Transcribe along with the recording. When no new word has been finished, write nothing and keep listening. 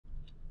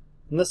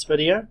In this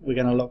video we're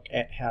going to look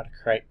at how to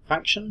create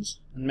functions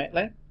in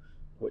Matlab,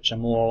 which are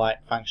more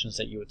like functions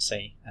that you would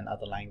see in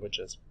other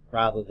languages,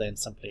 rather than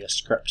simply a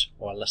script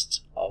or a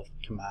list of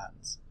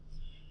commands.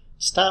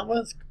 To start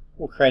with,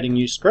 we'll create a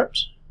new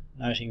script,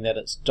 noting that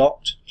it's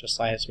docked, just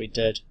like as we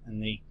did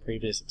in the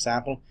previous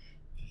example.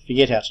 If you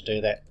forget how to do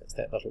that, it's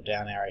that little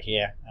down arrow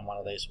here, and one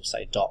of these will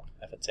say dock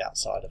if it's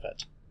outside of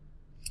it.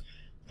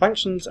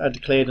 Functions are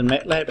declared in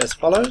Matlab as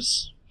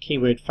follows: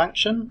 keyword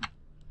function,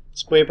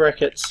 square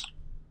brackets,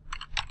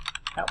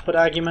 output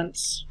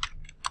arguments,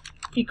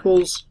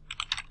 equals,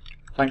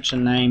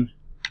 function name,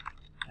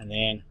 and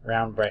then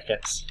round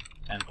brackets,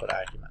 input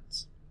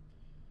arguments.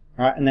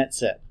 Alright, and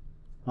that's it.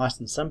 Nice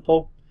and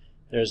simple.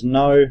 There is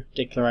no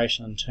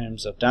declaration in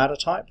terms of data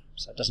type,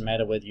 so it doesn't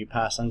matter whether you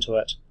pass into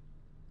it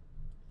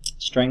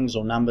strings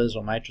or numbers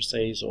or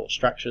matrices or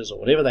structures or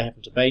whatever they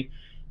happen to be.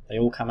 They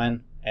all come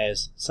in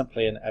as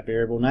simply a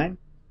variable name.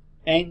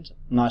 And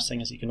nice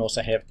thing is you can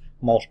also have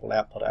multiple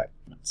output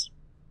arguments.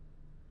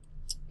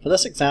 For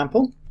this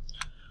example,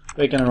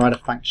 we're going to write a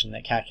function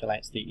that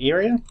calculates the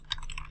area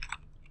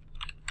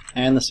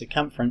and the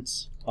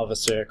circumference of a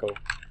circle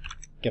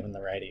given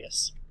the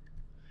radius.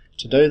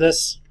 To do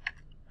this,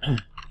 I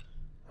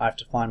have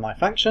to find my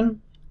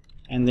function,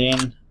 and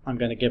then I'm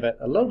going to give it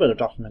a little bit of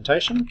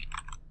documentation.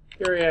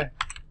 Area,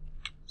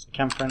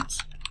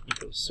 circumference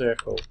equals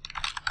circle,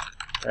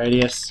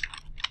 radius,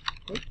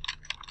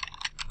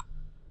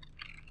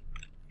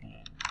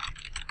 and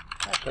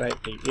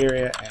calculate the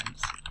area and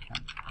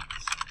circumference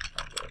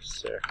of a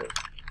circle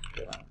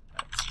given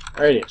its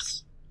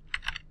radius.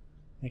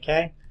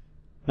 Okay.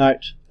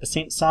 Note,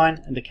 the %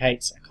 sign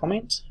indicates a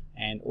comment,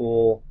 and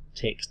all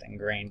text in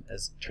green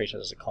is treated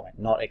as a comment,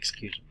 not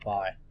executed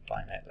by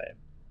Matlab.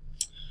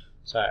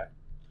 So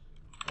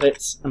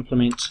let's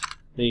implement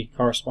the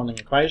corresponding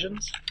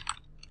equations.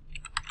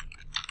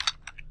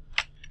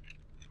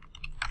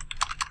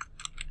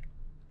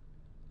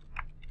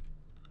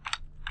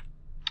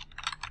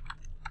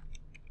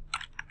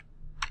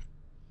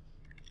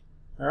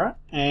 Alright,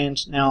 and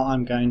now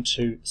I'm going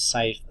to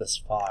save this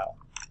file.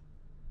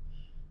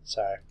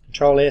 So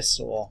Control S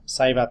or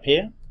save up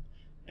here.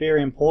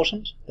 Very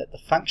important that the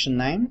function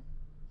name,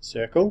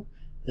 circle,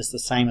 is the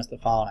same as the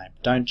file name.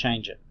 Don't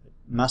change it. It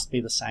must be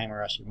the same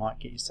or else you might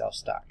get yourself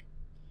stuck.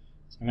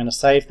 So I'm going to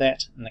save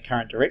that in the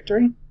current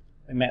directory.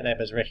 And Matlab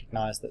has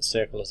recognized that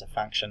circle is a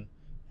function,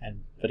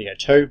 and video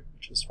 2,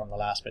 which was from the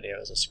last video,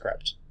 is a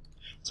script.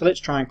 So let's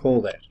try and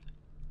call that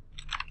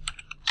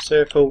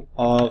circle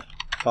of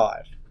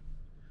 5.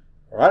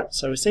 Alright,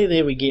 so we see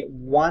there we get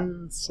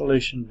one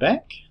solution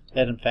back.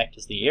 That in fact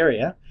is the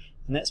area,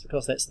 and that's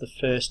because that's the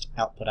first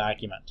output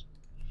argument.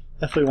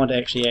 If we want to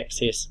actually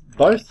access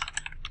both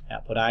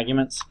output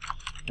arguments,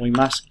 we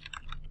must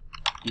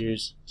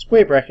use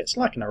square brackets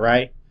like an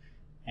array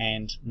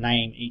and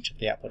name each of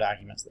the output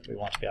arguments that we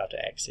want to be able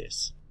to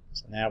access.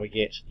 So now we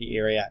get the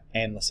area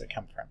and the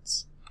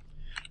circumference.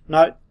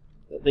 Note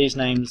that these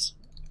names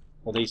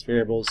or these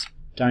variables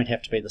don't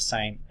have to be the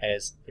same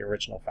as the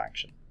original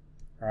function.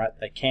 Alright,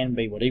 they can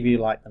be whatever you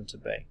like them to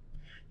be.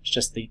 It's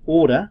just the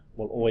order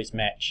will always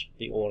match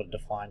the order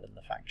defined in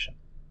the function.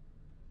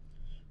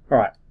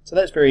 Alright, so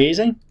that's very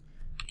easy.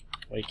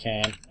 We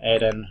can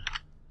add in,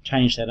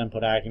 change that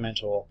input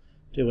argument or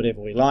do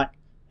whatever we like,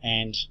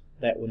 and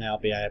that will now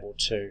be able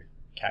to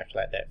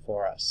calculate that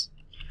for us.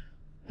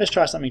 Let's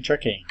try something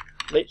tricky.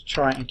 Let's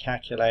try and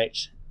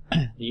calculate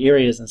the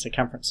areas and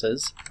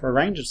circumferences for a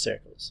range of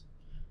circles,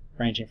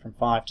 ranging from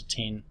 5 to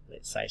 10,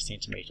 let's say,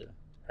 centimeter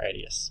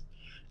radius.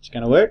 Is it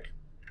going to work?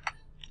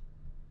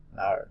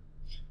 No.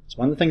 So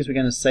one of the things we're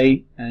going to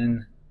see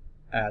in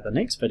the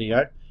next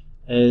video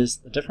is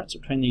the difference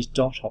between these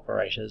dot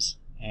operators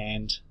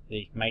and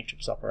the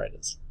matrix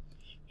operators.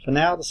 For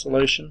now, the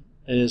solution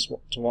is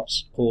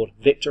what's called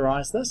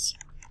vectorize this.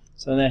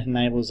 So that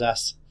enables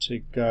us to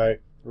go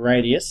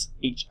radius,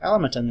 each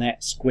element in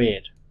that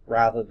squared,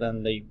 rather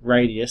than the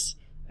radius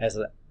as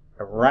an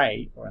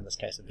array, or in this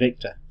case a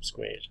vector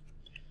squared.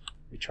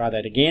 We try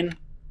that again.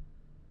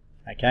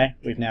 Okay,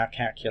 we've now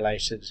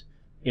calculated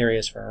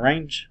areas for a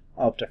range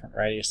of different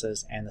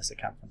radiuses and the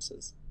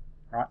circumferences.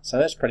 Right, so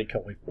that's pretty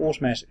cool. We've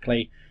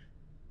automatically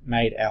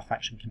made our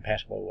function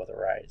compatible with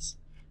arrays.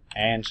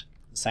 And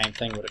the same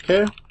thing would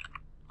occur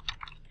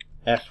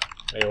if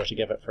we were to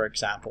give it, for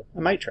example,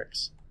 a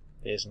matrix.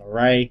 There's an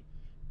array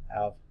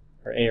of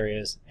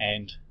areas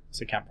and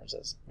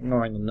circumferences,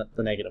 ignoring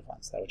the negative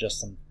ones. They were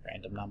just some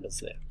random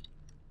numbers there.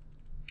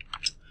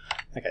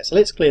 Okay, so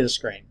let's clear the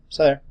screen.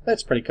 So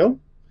that's pretty cool.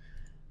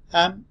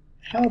 How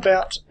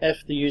about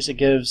if the user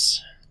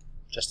gives,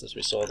 just as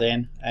we saw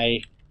then,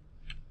 a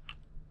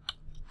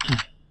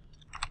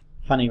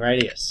funny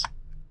radius?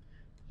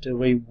 Do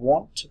we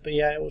want to be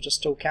able to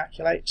still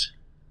calculate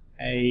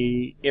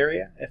a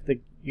area if the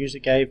user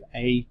gave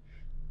a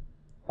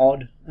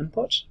odd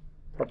input?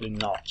 Probably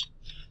not.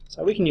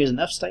 So we can use an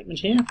if statement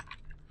here.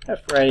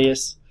 If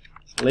radius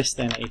is less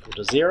than or equal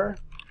to 0,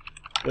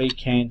 we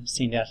can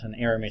send out an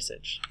error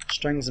message.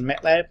 Strings in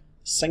Matlab,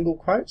 single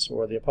quotes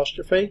or the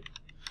apostrophe,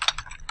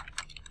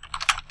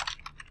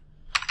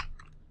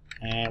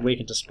 and we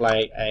can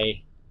display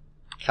a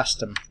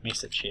custom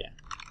message here.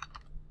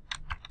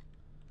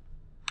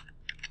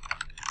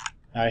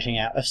 Noting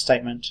our if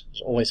statement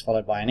is always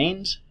followed by an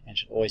end and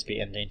should always be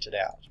indented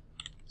out.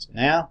 So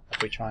now,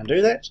 if we try and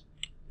do that,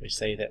 we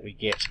see that we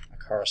get a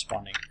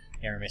corresponding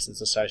error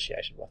message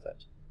associated with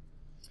it.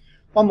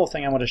 One more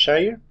thing I want to show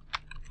you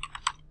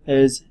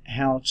is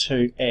how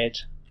to add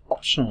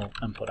optional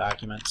input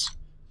arguments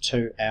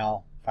to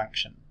our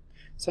function.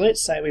 So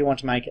let's say we want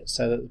to make it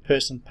so that the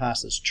person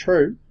passes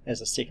true as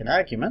a second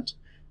argument,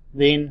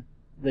 then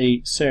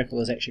the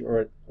circle is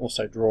actually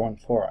also drawn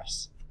for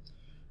us.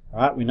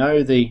 Alright, we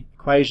know the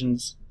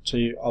equations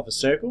of a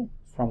circle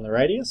from the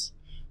radius,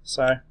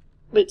 so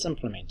let's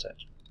implement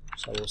it.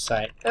 So we'll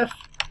say if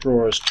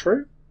draw is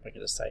true, we're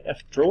going to say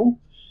if draw,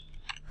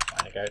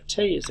 I'm going to go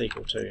t is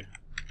equal to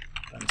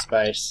in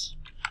space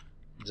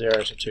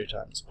 0 to 2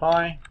 times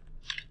pi,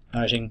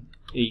 noting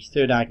the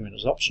third argument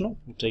is optional,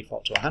 we'll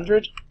default to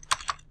 100,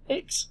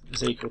 x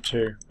is equal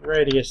to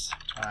radius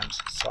times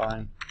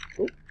sine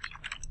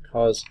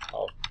cos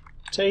of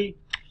t,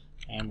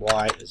 and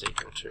y is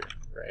equal to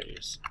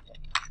radius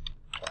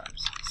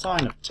times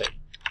sine of t.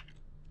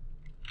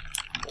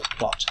 And we'll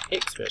plot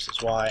x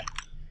versus y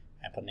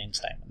and put an end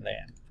statement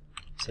there.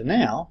 So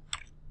now,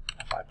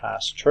 if I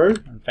pass true,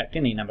 in fact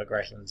any number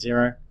greater than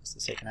 0 is the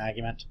second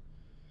argument,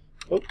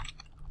 with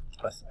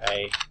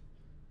a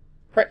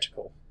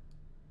practical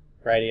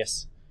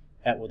radius,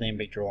 that will then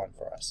be drawn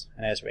for us.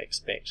 And as we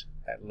expect,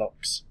 that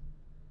looks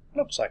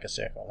like a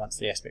circle once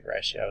the aspect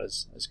ratio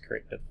is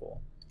corrected for.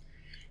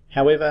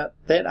 However,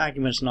 that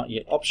argument is not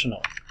yet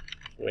optional.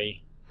 If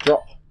we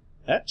drop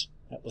it,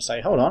 it will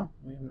say, hold on,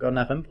 we haven't got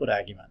enough input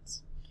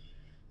arguments.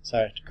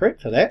 So to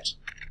correct for that,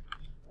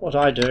 what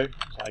I do is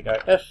I go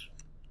if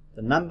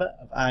the number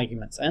of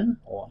arguments in,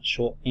 or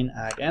short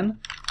narg in,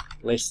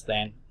 less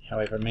than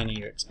however many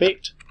you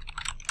expect,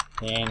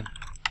 then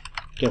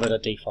give it a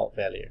default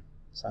value.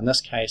 So in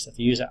this case, if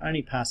the user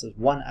only passes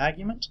one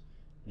argument,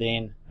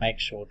 then make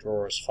sure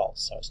draw is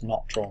false, so it's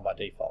not drawn by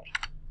default.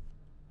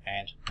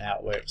 And now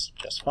it works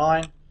just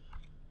fine.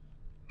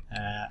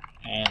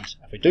 And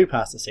if we do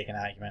pass the second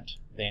argument,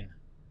 then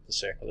the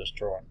circle is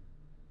drawn.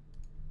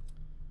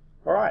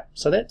 Alright,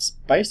 so that's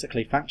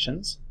basically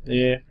functions.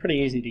 They're pretty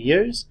easy to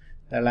use.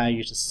 They allow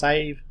you to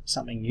save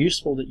something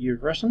useful that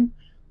you've written,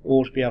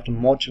 or to be able to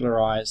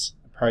modularize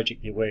a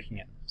project you're working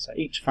in. So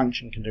each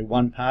function can do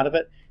one part of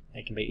it.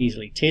 They can be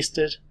easily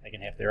tested, they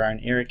can have their own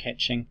error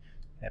catching,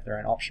 they have their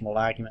own optional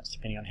arguments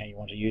depending on how you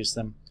want to use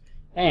them.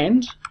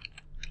 And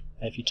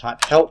if you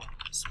type help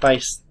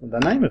space the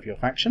name of your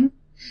function,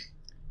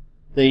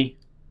 the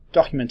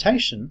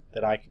documentation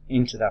that I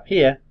entered up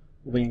here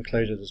will be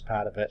included as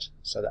part of it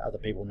so that other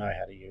people know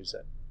how to use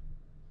it.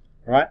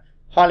 Alright,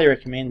 highly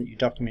recommend that you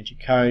document your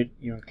code,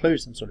 you include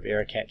some sort of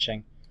error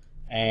catching,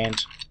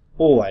 and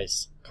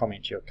always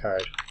comment your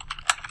code.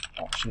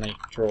 Optionally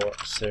draw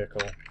a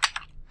circle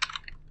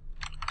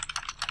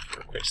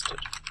requested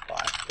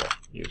by the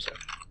user.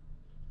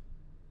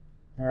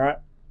 Alright.